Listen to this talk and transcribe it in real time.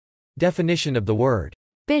Definition of the word.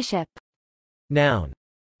 Bishop. Noun.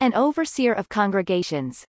 An overseer of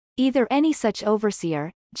congregations. Either any such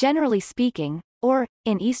overseer, generally speaking, or,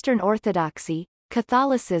 in Eastern Orthodoxy,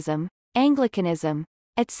 Catholicism, Anglicanism,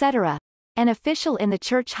 etc., an official in the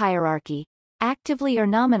church hierarchy, actively or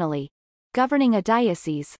nominally, governing a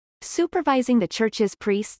diocese, supervising the church's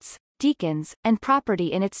priests, deacons, and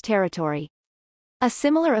property in its territory. A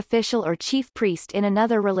similar official or chief priest in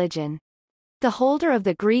another religion. The holder of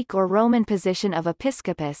the Greek or Roman position of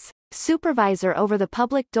episcopus, supervisor over the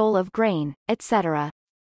public dole of grain, etc.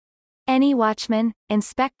 Any watchman,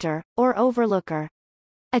 inspector, or overlooker.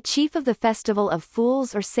 A chief of the festival of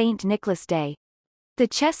Fools or Saint Nicholas Day. The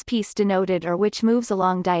chess piece denoted or which moves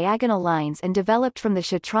along diagonal lines and developed from the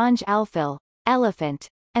shatranj alfil, elephant,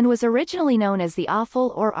 and was originally known as the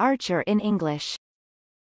offal or archer in English.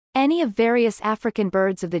 Any of various African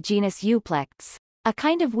birds of the genus Euplex, a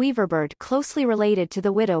kind of weaverbird closely related to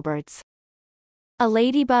the widowbirds. A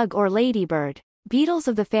ladybug or ladybird, beetles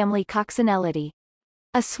of the family Coccinellidae.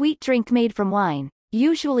 A sweet drink made from wine,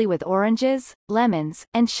 usually with oranges, lemons,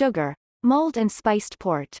 and sugar, mulled and spiced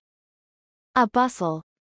port. A bustle.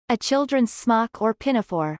 A children's smock or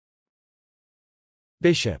pinafore.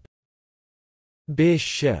 Bishop.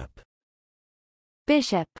 Bishop.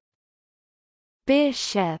 Bishop.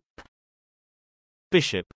 Bishop.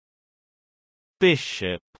 Bishop.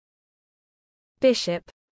 Bishop. Bishop.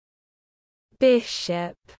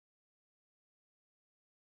 Bishop.